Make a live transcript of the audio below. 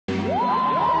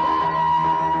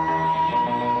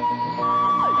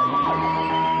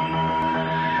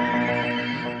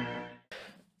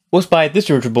What's by this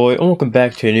Virtual Boy, and welcome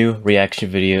back to a new reaction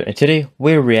video. And today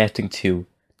we're reacting to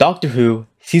Doctor Who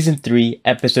Season 3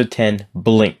 Episode 10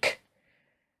 Blink.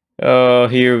 Oh,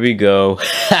 here we go.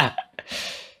 I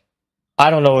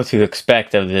don't know what to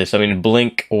expect of this. I mean,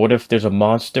 Blink, what if there's a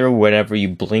monster whenever you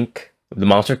blink? The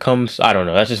monster comes? I don't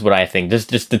know. That's just what I think.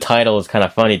 Just the title is kind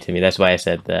of funny to me. That's why I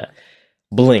said that.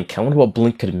 Blink. I wonder what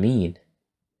Blink could mean.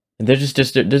 And there's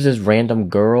this random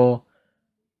girl.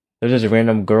 There's this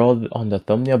random girl on the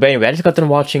thumbnail. But anyway, I just got done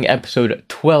watching episode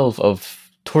 12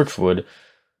 of Torchwood.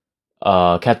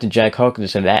 Captain Jack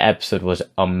Hawkins, and that episode was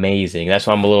amazing. That's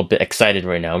why I'm a little bit excited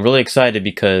right now. I'm really excited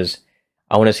because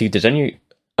I want to see if there's any...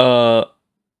 I'm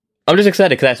just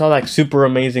excited because I saw that super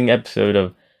amazing episode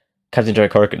of Captain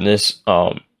Jack Hawkins.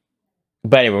 But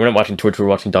anyway, we're not watching Torchwood, we're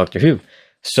watching Doctor Who.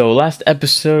 So last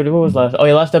episode, what was last? Oh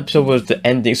yeah, last episode was the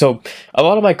ending. So a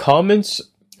lot of my comments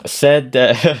said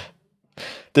that...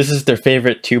 this is their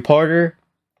favorite two-parter,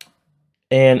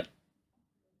 and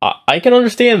I can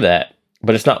understand that,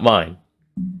 but it's not mine.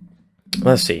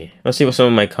 Let's see what some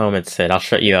of my comments said. I'll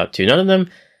shut you out too. None of them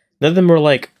were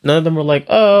like,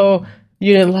 oh,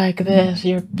 you didn't like this,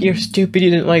 you're stupid, you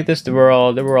didn't like this. They were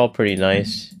all pretty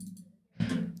nice.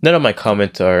 None of my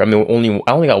comments are. I mean,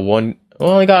 I only got one.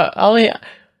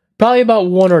 Probably about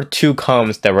one or two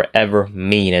comments that were ever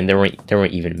mean, and they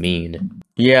weren't even mean.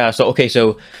 Yeah. So okay.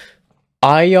 So.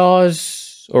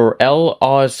 Ayaz or L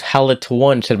Oz Halit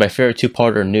 1 said my favorite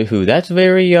two-parter New Who. That's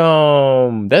very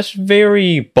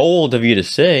bold of you to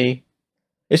say.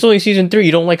 It's only season 3.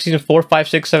 You don't like season 4, 5,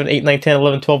 6, 7, 8, 9, 10,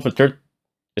 11, 12, or 13?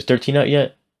 Is 13 out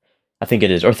yet? I think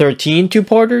it is. Or 13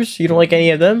 two-parters? You don't like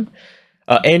any of them?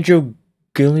 Andrew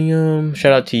Gilliam,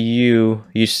 shout out to you.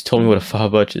 You just told me what a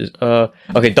Fabuch is.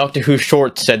 Okay, Doctor Who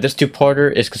Short said this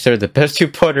two-parter is considered the best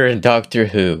two-parter in Doctor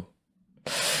Who.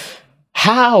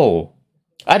 How?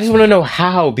 I just want to know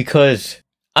how, because,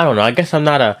 I don't know, I guess I'm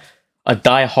not a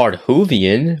die-hard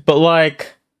Whovian, but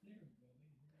like,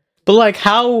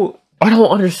 how, I don't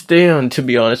understand, to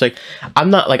be honest. Like, I'm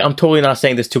totally not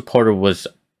saying this two-parter was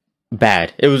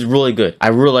bad. It was really good. I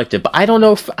really liked it, but I don't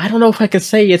know if I can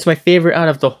say it's my favorite out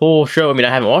of the whole show. I mean, I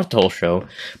haven't watched the whole show,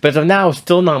 but as of now, it's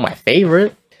still not my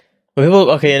favorite.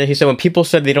 Okay, and he said when people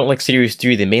said they don't like Series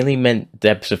 3, they mainly meant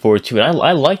the episode 42, and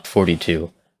I liked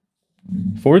 42.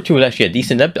 42 was actually a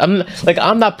decent episode.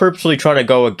 I'm not purposely trying to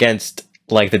go against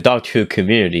like the Doctor Who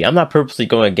community. I'm not purposely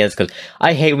going against, because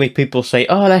I hate when people say,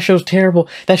 "Oh, that show's terrible.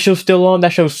 That show's still on.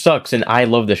 That show sucks." And I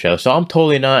love the show, so I'm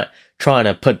totally not trying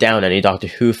to put down any Doctor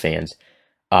Who fans,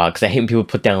 because I hate when people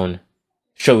put down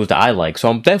shows that I like. So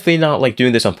I'm definitely not like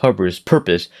doing this on purpose.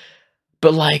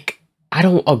 But like, I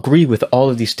don't agree with all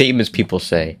of these statements people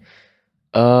say.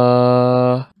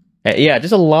 Yeah,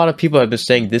 just a lot of people have been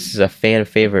saying this is a fan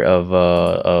favorite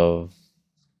of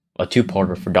a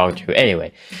two-parter for Doctor Who.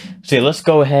 Anyway, so yeah, let's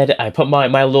go ahead. I put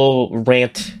my little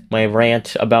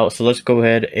rant about. So let's go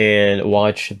ahead and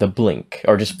watch the Blink,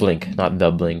 or just Blink, not the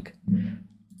Blink.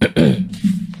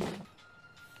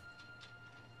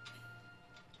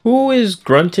 Who is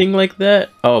grunting like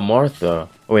that? Oh, Martha.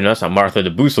 Oh wait, no, that's not Martha.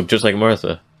 The boots look just like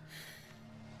Martha.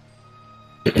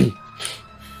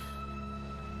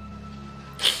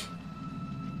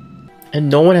 And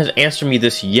no one has answered me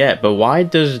this yet, but why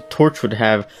does Torchwood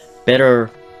have better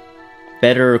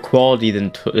quality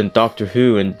than Doctor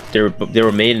Who, and they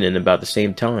were made in about the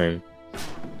same time?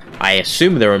 I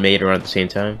assume they were made around the same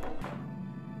time.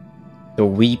 The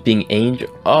Weeping Angel.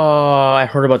 Oh, I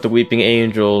heard about the Weeping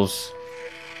Angels.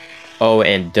 Oh,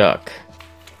 and Duck.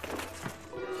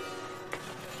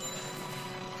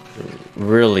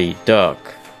 Really, Duck.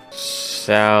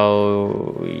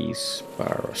 Sally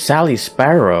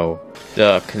Sparrow.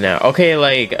 Duck now. Okay,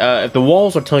 like, if the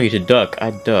walls are telling you to duck,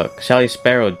 I duck. Sally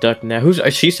Sparrow, duck now.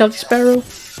 Is she Sally Sparrow?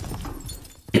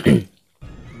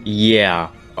 Yeah.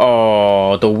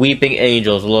 Oh, the Weeping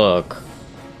Angels, look.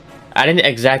 I didn't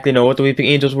exactly know what the Weeping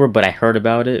Angels were, but I heard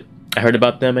about it. I heard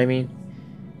about them, I mean.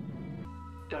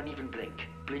 Don't even blink.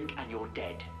 Blink and you're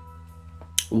dead.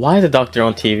 Why is the Doctor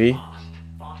on TV?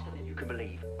 Faster than you can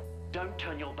believe. Don't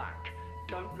turn your back.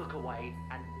 Don't look away,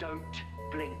 and don't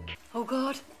blink. Oh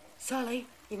God, Sally,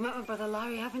 you've met my brother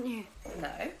Larry, haven't you? No.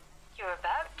 You're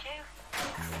about to.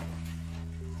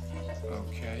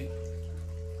 Okay.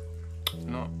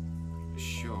 Not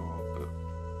sure, but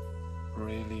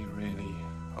really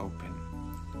hoping.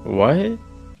 What?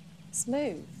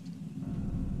 Smooth.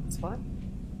 It's what?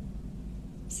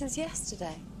 Since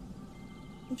yesterday.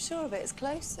 I'm sure of it, it's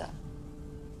closer.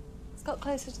 It's got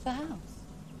closer to the house.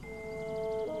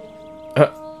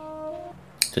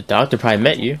 The Doctor probably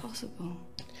met you. Possible.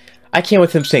 I can't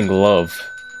with him saying love.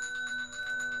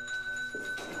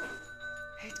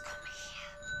 Who'd come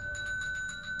here?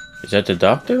 Is that the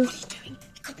doctor? What are you doing?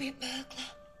 It could be a burglar.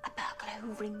 A burglar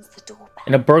who rings the doorbell.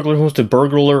 And a burglar who wants to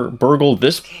burgle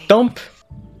this dump?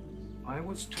 I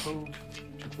was told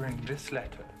to bring this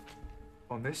letter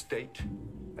on this date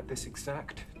at this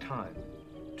exact time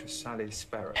to Sally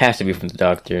Sparrow. Has to be from the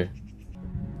doctor.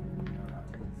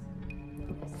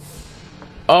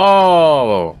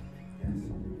 Oh!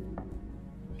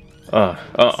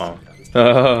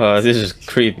 This is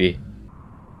creepy.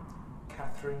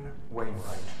 Catherine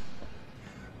Wainwright.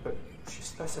 But she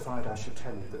specified I should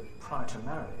tell you that prior to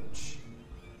marriage,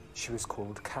 she was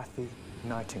called Kathy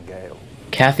Nightingale.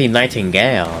 Kathy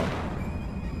Nightingale.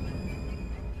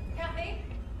 Kathy?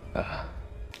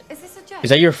 Is this a joke? Is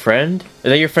that your friend?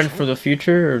 Is that your friend from the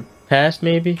future or past,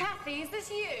 maybe? Kathy, is this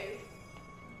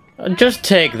you? Just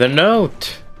take the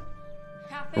note.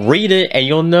 Kathy? Read it and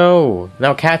you'll know.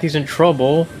 Now Kathy's in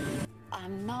trouble.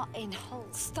 I'm not in Hull.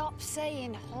 Stop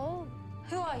saying Hull.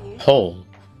 Who are you? Hole.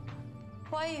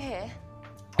 Why are you here?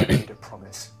 I made a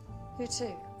promise. Who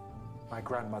to? My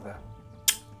grandmother,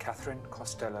 Catherine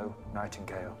Costello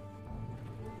Nightingale.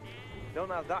 Don't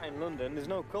have that in London. There's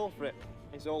no call for it.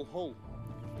 It's all Hull.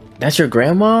 That's your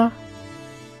grandma?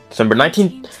 December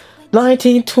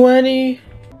 1920?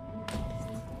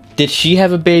 Did she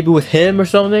have a baby with him or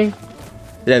something?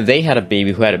 Then they had a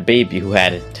baby who had a baby who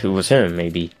had it, who was him,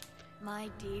 maybe. My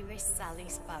dearest Sally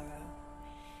Sparrow,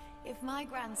 if my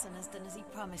grandson has done as he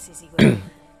promises he will,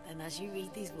 then as you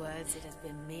read these words, it has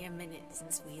been mere minutes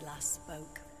since we last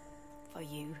spoke. For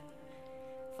you.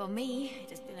 For me, it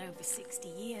has been over 60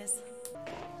 years.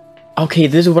 Okay,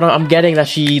 this is what I'm getting, that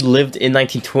she lived in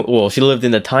 1920. Well, she lived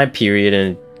in the time period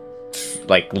and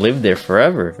like lived there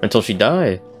forever until she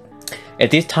died.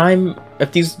 At this time,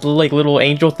 if these like little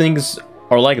angel things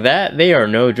are like that, they are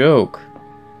no joke.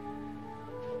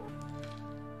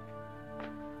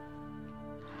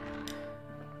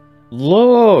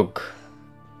 Look.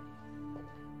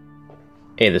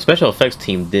 Hey, the special effects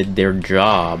team did their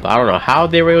job. I don't know how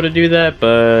they were able to do that,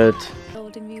 but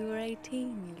Told him you were 18,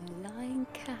 you lying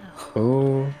cow.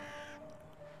 oh,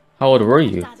 how old were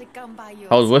you? Dad had gone by your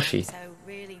How old was side, she? So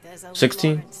really there's only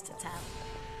 16? Lawrence to tell.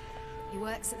 He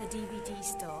works at the DVD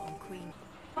store on Queen.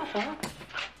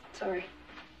 Sorry.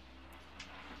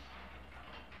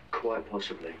 Quite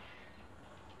possibly.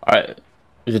 Alright,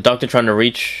 is the doctor trying to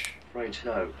reach? Right,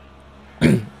 so.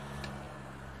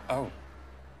 Oh.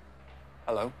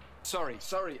 Hello. Sorry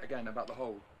again about the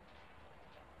whole.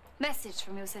 Message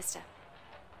from your sister.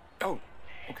 Oh,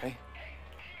 okay.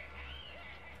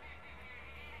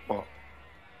 What?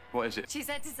 What is it? She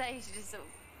said to say she just sort of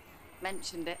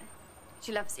mentioned it.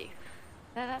 She loves you.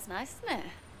 No, that's nice, isn't it?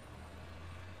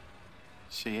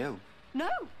 Is she ill? No,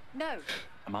 no,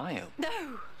 Am I ill?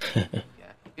 no. Yeah.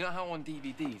 You know how on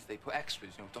DVDs they put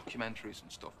extras, you know, documentaries and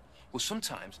stuff? Well,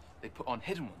 sometimes they put on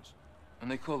hidden ones,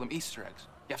 and they call them Easter eggs.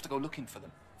 You have to go looking for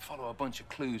them. Follow a bunch of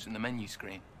clues in the menu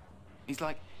screen. He's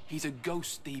a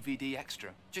ghost DVD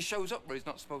extra. Just shows up where he's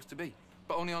not supposed to be.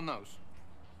 But only on those.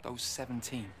 Those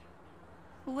 17.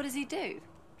 Well, what does he do?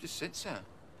 Just sits there,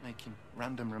 making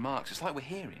random remarks. It's like we're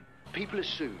hearing. People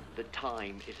assume that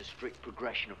time is a strict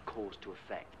progression of cause to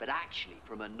effect, but actually,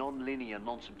 from a non-linear,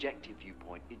 non-subjective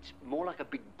viewpoint, it's more like a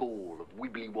big ball of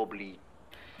wibbly-wobbly.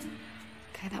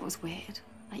 Okay, that was weird.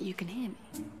 Like, you can hear me.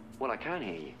 Well, I can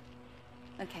hear you.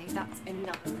 Okay, that's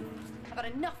enough. I've had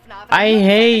enough now. I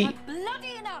hate I've had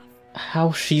bloody enough.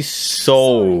 how she's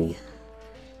so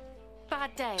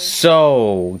Bad day.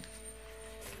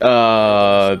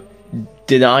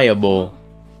 deniable.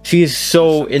 She is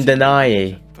so in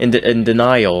denial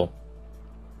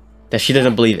that she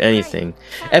doesn't believe anything.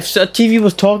 If a TV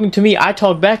was talking to me, I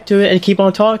talk back to it and keep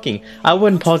on talking. I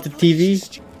wouldn't pause the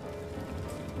TV.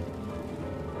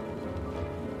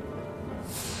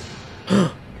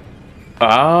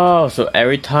 Oh, so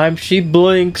every time she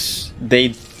blinks,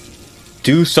 they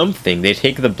do something. They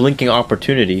take the blinking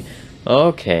opportunity.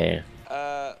 Okay.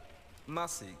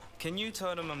 Marcy, can you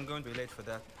tell them I'm going to be late for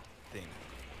that thing?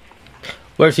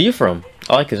 Where's he from?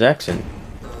 I like his accent.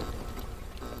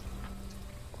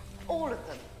 All of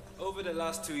them. Over the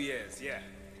last 2 years, yeah.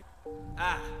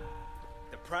 Ah,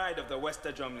 the pride of the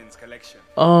Wester Drumlins collection.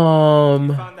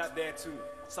 Found that there too.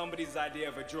 Somebody's idea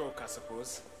of a joke, I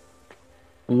suppose.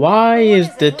 Why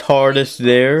is the TARDIS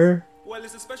there? Well,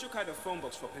 it's a special kind of phone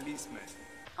box for policemen.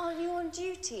 Are you on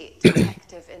duty,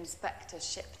 Detective Inspector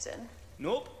Shipton?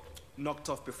 Nope. Knocked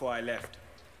off before I left.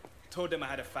 Told them I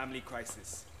had a family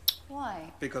crisis.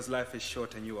 Why? Because life is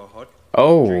short and you are hot.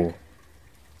 Oh. Drink.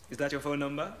 Is that your phone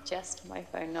number? Just my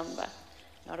phone number.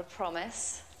 Not a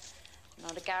promise.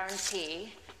 Not a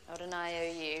guarantee. Not an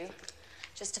IOU.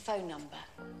 Just a phone number.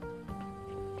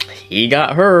 He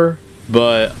got her.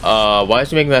 But why is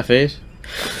he making that face?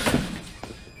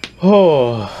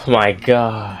 Oh my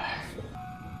god.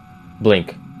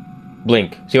 Blink.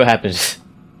 Blink. See what happens.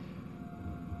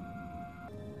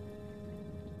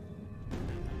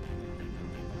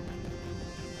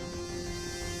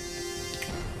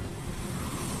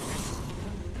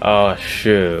 Oh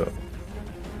shoot.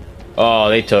 Oh,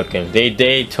 they took him.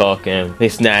 They took him. They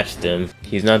snatched him.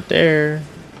 He's not there.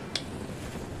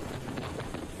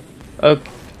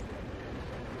 Okay.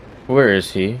 Where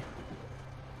is he?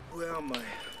 Where am I?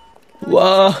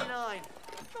 Whoa.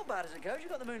 Not bad as it goes. You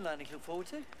got the moon landing to look forward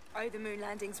to. Oh, the moon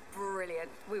landing's brilliant.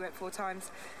 We went 4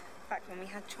 times. Back when we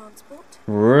had transport.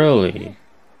 Really?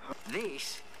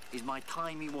 This is my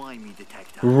timey-wimey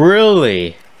detector.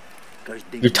 Really? Goes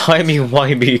Your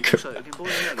timey-wimey.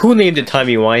 Who named it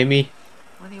timey-wimey?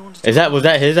 Was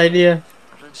that his idea?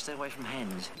 I've learned to stay away from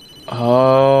hens.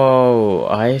 Oh,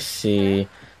 I see.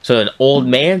 So an old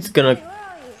man's gonna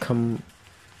come.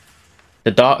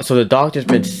 So the doctor's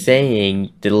been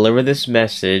saying, deliver this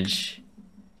message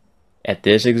at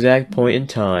this exact point in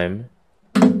time.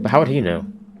 But how would he know?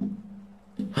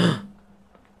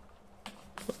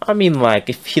 I mean, like,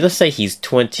 if he, let's say he's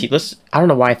 20. I don't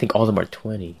know why I think all of them are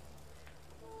 20.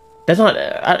 That's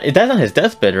not his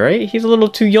deathbed, right? He's a little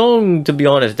too young to be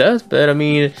on his deathbed. I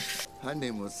mean, her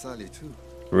name was Sally too.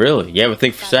 Really? Yeah, I would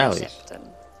think for Sally.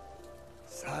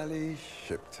 Sally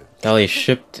Shipton. Sally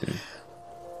Shipton.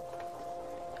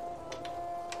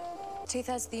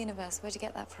 2/3 of the universe. Where'd you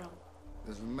get that from?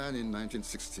 There's a man in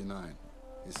 1969.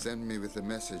 He sent me with a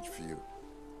message for you.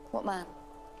 What man?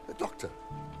 The doctor.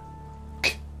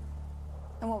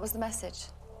 And what was the message?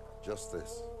 Just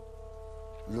this.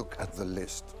 Look at the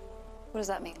list. What does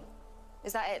that mean?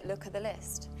 Is that it? Look at the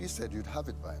list. He said you'd have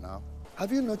it by now.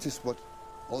 Have you noticed what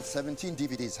all 17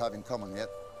 DVDs have in common yet?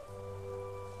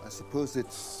 I suppose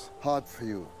it's hard for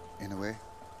you, in a way.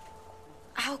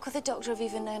 How could the doctor have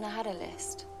even known I had a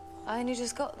list? I only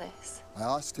just got this. I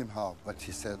asked him how, but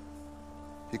he said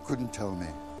he couldn't tell me.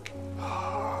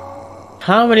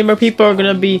 How many more people are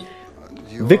gonna be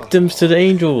victims to the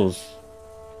angels?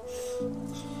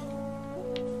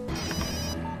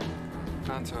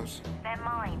 Santos. They're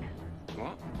mine.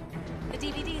 What? The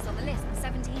DVDs on the list, the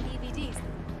 17 DVDs.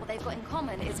 What they've got in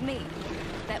common is me.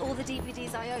 They're all the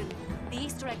DVDs I own. The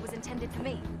Easter egg was intended for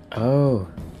me. Oh.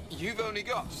 You've only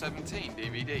got 17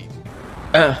 DVDs.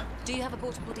 Do you have a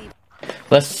portable DVD?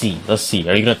 Let's see.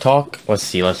 Are you gonna talk? Let's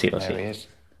see. There he is.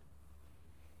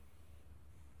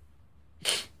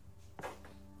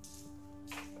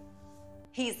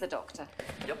 He's the doctor.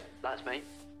 Yep, that's me.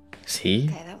 See?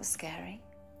 Okay, that was scary.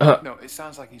 No, it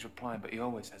sounds like he's replying, but he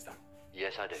always says that.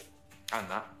 Yes, I do. And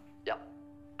that. Yep.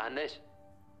 And this.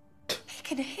 He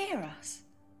can hear us.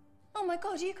 Oh my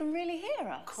god, you can really hear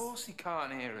us. Of course he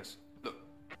can't hear us. Look.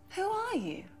 Who are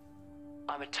you?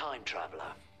 I'm a time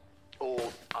traveler. Or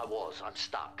I was. I'm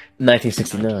stuck.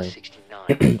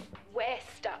 1969. We're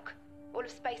stuck. All of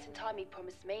space and time he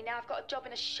promised me. Now I've got a job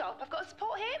in a shop. I've got to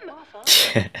support him.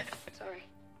 Sorry.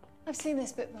 I've seen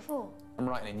this bit before. I'm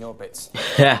writing in your bits.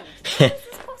 How is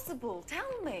this possible?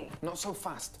 Tell me. Not so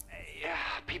fast. Yeah,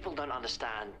 people don't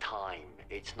understand time.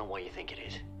 It's not what you think it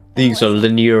is. These are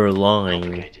linear lines.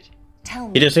 Complicated. Tell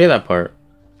me. He didn't say that part.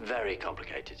 Very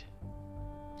complicated.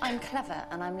 I'm clever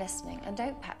and I'm listening, and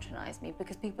don't patronize me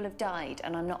because people have died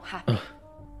and I'm not happy.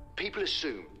 People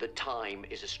assume that time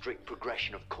is a strict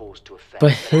progression of cause to effect.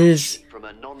 But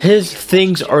his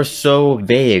things are so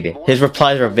vague. His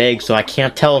replies are vague, so I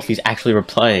can't tell if he's actually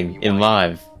replying in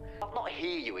live. I'll not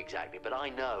hear you exactly, but I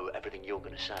know everything you're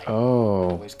going to say. Oh.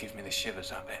 Always give me the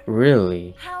shivers, that bit.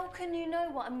 Really? How can you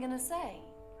know what I'm gonna say?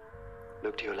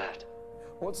 Look to your left.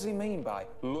 What does he mean by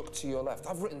look to your left?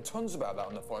 I've written tons about that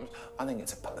on the forums. I think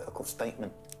it's a political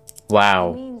statement. It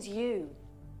Wow. means you.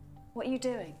 What are you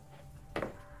doing?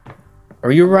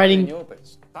 Are you In writing? your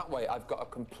bits. That way I've got a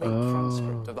complete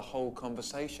transcript of the whole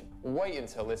conversation. Wait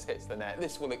until this hits the net.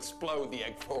 This will explode the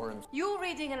egg forums. You're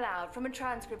reading aloud from a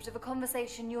transcript of a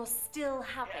conversation you're still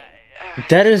having.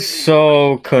 That is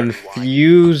so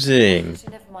confusing. So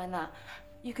never mind that.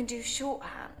 You can do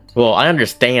shorthand. Well, I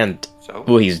understand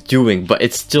what he's doing, but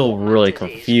it's still really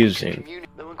confusing.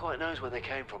 No one quite knows where they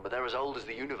came from, but they're as old as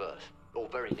the universe. Or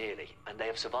very nearly. And they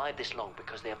have survived this long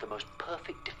because they have the most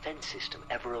perfect defense system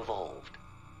ever evolved.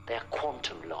 They are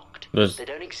quantum locked. They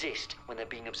don't exist when they're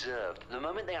being observed. The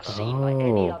moment they are seen by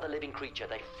any other living creature,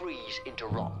 they freeze into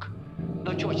rock.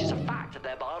 No choice, it's a fact of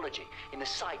their biology. In the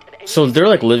sight of any So they're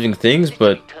like living things,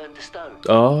 but... turned to stone.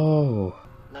 Oh.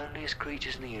 Loneliest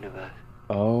creatures in the universe.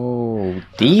 Oh.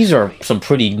 These are some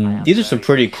pretty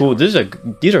cool, these are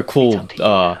cool,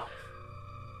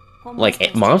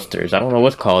 like monsters. I don't know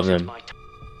what's called them.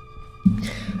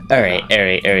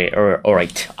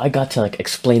 Alright. I got to like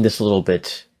explain this a little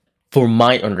bit for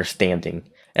my understanding.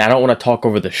 And I don't want to talk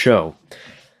over the show.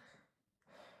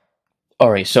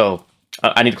 Alright, so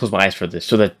I need to close my eyes for this.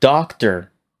 So the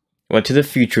doctor went to the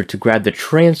future to grab the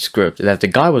transcript that the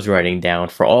guy was writing down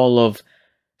for all of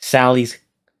Sally's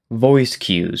voice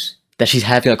cues that she's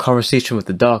having a conversation with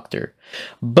the doctor.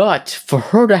 But for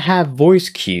her to have voice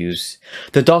cues,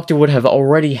 the doctor would have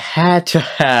already had to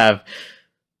have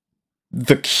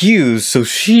the cues so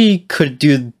she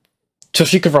could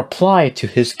reply to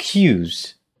his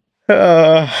cues.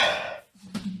 This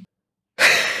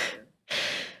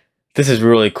is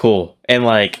really cool. And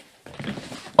like,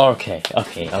 okay.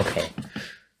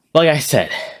 Like I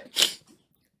said,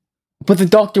 but the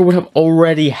doctor would have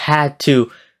already had to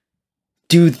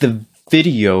do the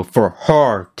video for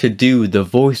her to do the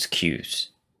voice cues.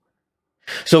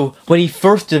 So when he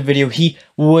first did the video, he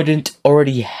wouldn't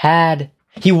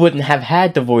have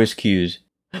had the voice cues.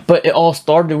 But it all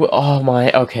started with,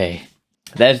 okay.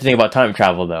 That's the thing about time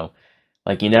travel though.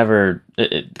 Like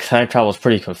time travel is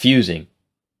pretty confusing.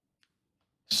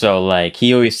 So like,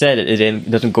 he always said it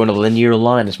doesn't go in a linear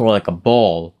line, it's more like a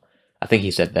ball. I think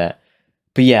he said that.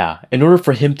 But yeah, in order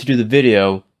for him to do the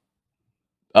video,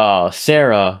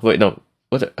 Sally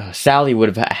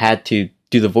would have had to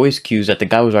do the voice cues that the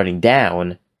guy was writing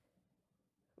down.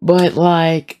 But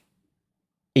like,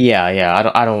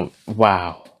 yeah, I don't,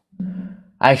 wow.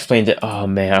 I explained it, oh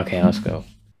man, okay, let's go.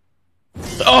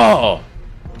 Oh!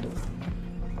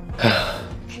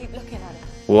 Keep looking at it.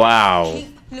 Wow.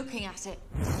 Keep looking at it.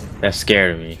 That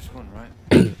scared me. This one, right?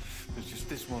 It's just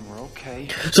this one, we're okay.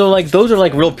 So like, those are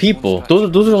like real people.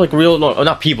 Those are like real, no,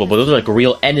 not people, but those are like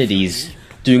real entities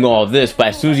doing all of this, but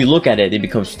as soon as you look at it, they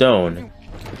become stone.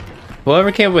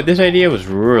 Whoever came up with this idea was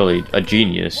really a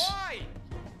genius.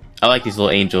 I like these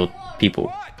little angel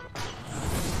people.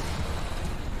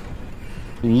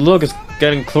 Look, it's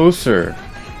getting closer.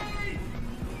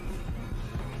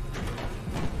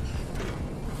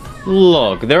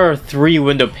 Look, there are 3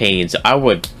 window panes.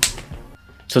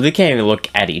 So they can't even look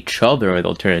at each other or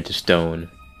they'll turn into stone.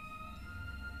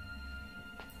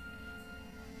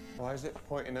 Why is it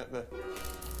pointing at the...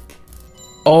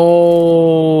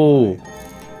 Oh!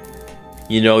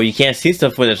 You know, you can't see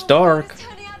stuff when it's dark.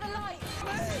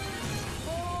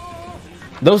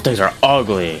 Those things are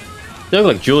ugly. They look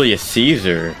like Julius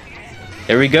Caesar.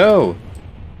 There we go.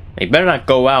 They better not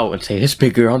go out and say it's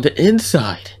bigger on the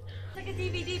inside. Like a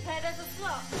DVD player, there's a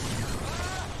slot.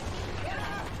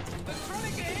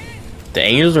 The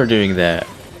angels are doing that.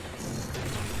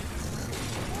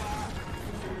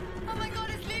 Oh my god,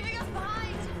 it's leaving us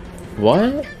behind.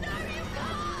 What?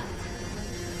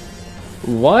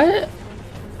 What?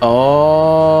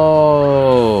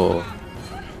 Oh.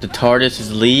 The TARDIS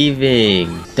is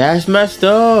leaving. That's messed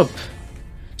up.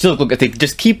 So look, if they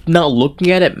just keep not looking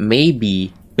at it,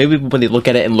 maybe when they look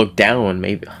at it and look down,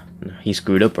 maybe he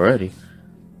screwed up already.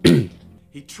 He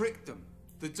tricked them.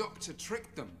 The doctor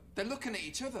tricked them. They're looking at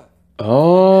each other.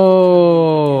 Oh.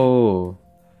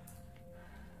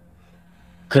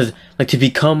 Cause like to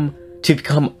become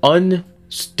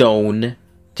unstone,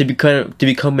 to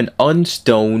become an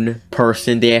unstone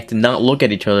person, they have to not look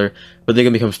at each other, but they're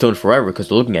gonna become stone forever because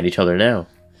they're looking at each other now.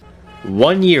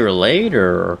 1 year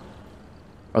later,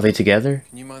 are they together?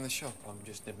 Can you mind the shop? I'm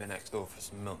just nipping next door for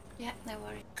some milk. Yeah, no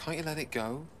worries. Can't you let it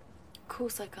go? Of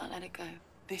course I can't let it go.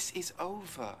 This is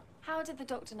over. How did the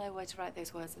doctor know where to write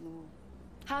those words on the wall?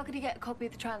 How could he get a copy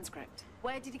of the transcript?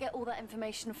 Where did he get all that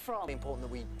information from? It's important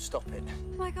that we stop it. Oh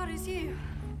my god, it's you.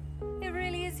 It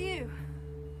really is you.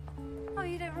 Oh,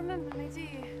 you don't remember me, do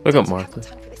you? Look up, Martha.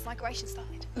 Time for this migration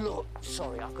started. Look,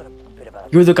 sorry, I've got a bit of a...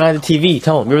 You're the guy on the TV.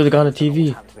 Tell him you're the guy on the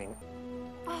TV.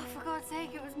 Oh, for God's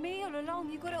sake, it was me all along.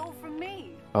 You got it all from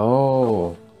me.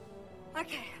 Oh.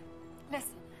 Okay, listen.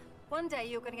 One day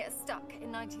you're going to get stuck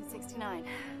in 1969.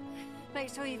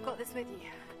 Make sure you've got this with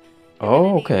you.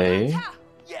 Oh, okay.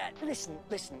 Yeah, listen,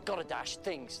 gotta dash.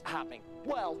 Things happening.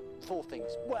 Well, 4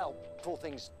 things. Well, 4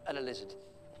 things and a lizard.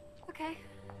 Okay.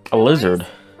 A lizard?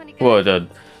 What, the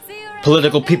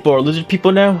political people are lizard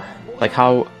people now? Like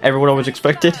how everyone always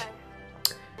expected?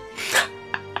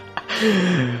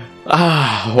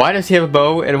 Why does he have a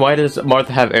bow and why does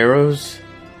Martha have arrows?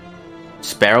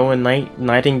 Sparrow and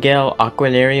Nightingale,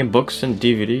 Aquanarium, books and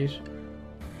DVDs.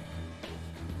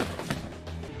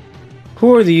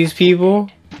 Who are these people?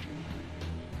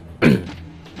 Don't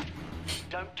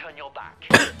turn your back.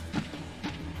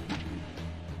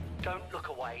 Don't look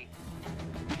away.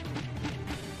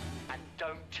 And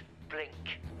don't blink.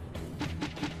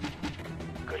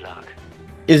 Good luck.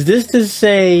 Is this to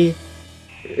say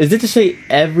Is it to say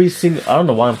every single... I don't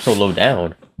know why I'm so low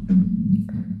down.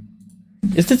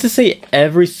 Is it to say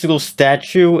every single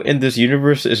statue in this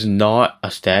universe is not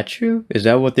a statue? Is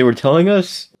that what they were telling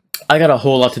us? I got a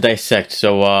whole lot to dissect,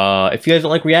 so if you guys don't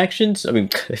like reactions, I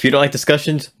mean, if you don't like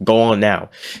discussions, go on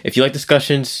now. If you like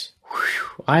discussions,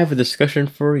 whew, I have a discussion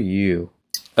for you.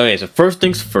 Okay, so first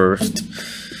things first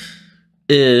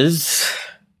is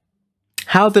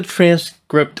how the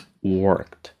transcript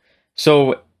worked.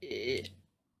 So it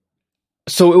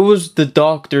was the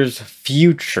doctor's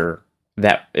future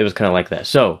that it was kind of like that.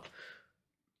 So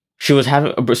she was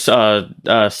having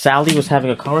Sally was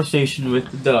having a conversation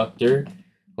with the doctor.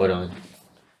 Hold on.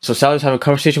 So Sally was having a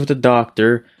conversation with the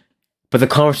doctor, but the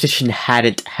conversation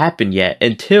hadn't happened yet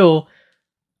until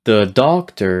the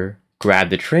doctor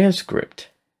grabbed the transcript.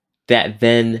 That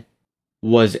then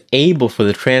was able for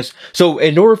the So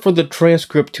in order for the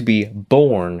transcript to be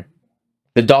born,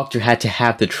 the doctor had to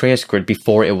have the transcript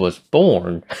before it was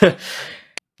born.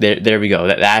 There we go.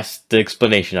 That's the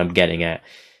explanation I'm getting at.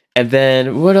 And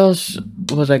then what else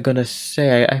was I gonna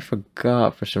say? I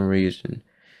forgot for some reason.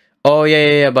 Oh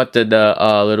yeah, about the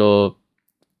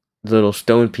little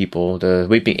stone people, the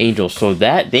weeping angels. So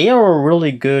that they are a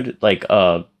really good like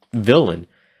villain.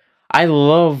 I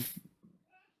love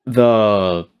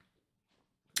the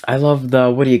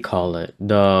what do you call it?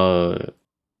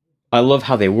 I love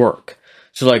how they work.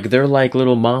 So like they're like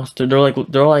little monsters.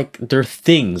 They're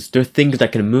things. They're things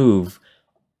that can move.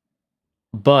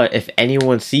 But if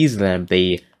anyone sees them,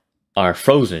 they are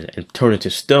frozen and turn into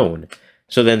stone.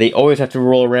 So then they always have to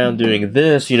roll around doing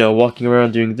this, you know, walking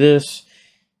around doing this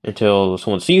until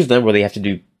someone sees them, where they have to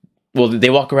do, well, they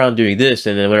walk around doing this,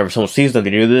 and then whenever someone sees them, they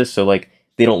do this, so like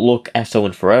they don't look at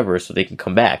someone forever, so they can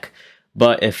come back.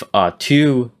 But if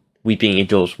two weeping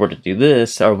angels were to do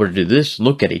this, or were to do this,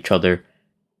 look at each other,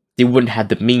 they wouldn't have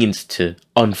the means to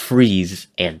unfreeze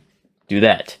and do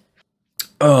that.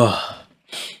 Ugh.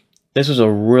 This was a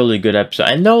really good episode.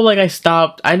 I know I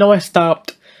stopped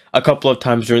a couple of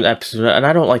times during the episode, and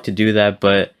I don't like to do that,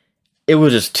 but it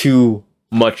was just too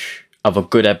much of a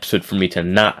good episode for me to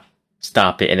not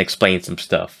stop it and explain some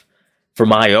stuff for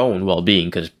my own well-being,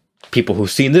 because people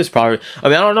who've seen this probably, I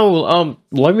mean, I don't know,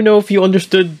 let me know if you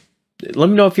understood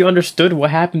what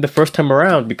happened the first time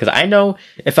around, because I know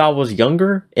if I was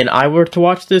younger and I were to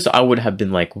watch this, I would have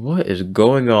been like, what is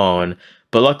going on?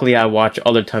 But luckily I watch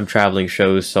other time traveling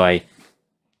shows, so I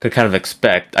could kind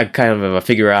of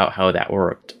figure out how that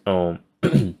worked.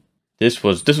 This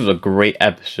was a great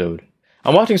episode.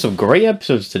 I'm watching some great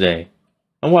episodes today.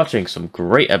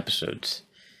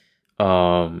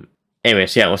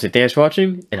 Anyways, yeah, I want to say thanks for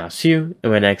watching, and I'll see you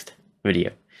in my next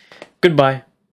video. Goodbye.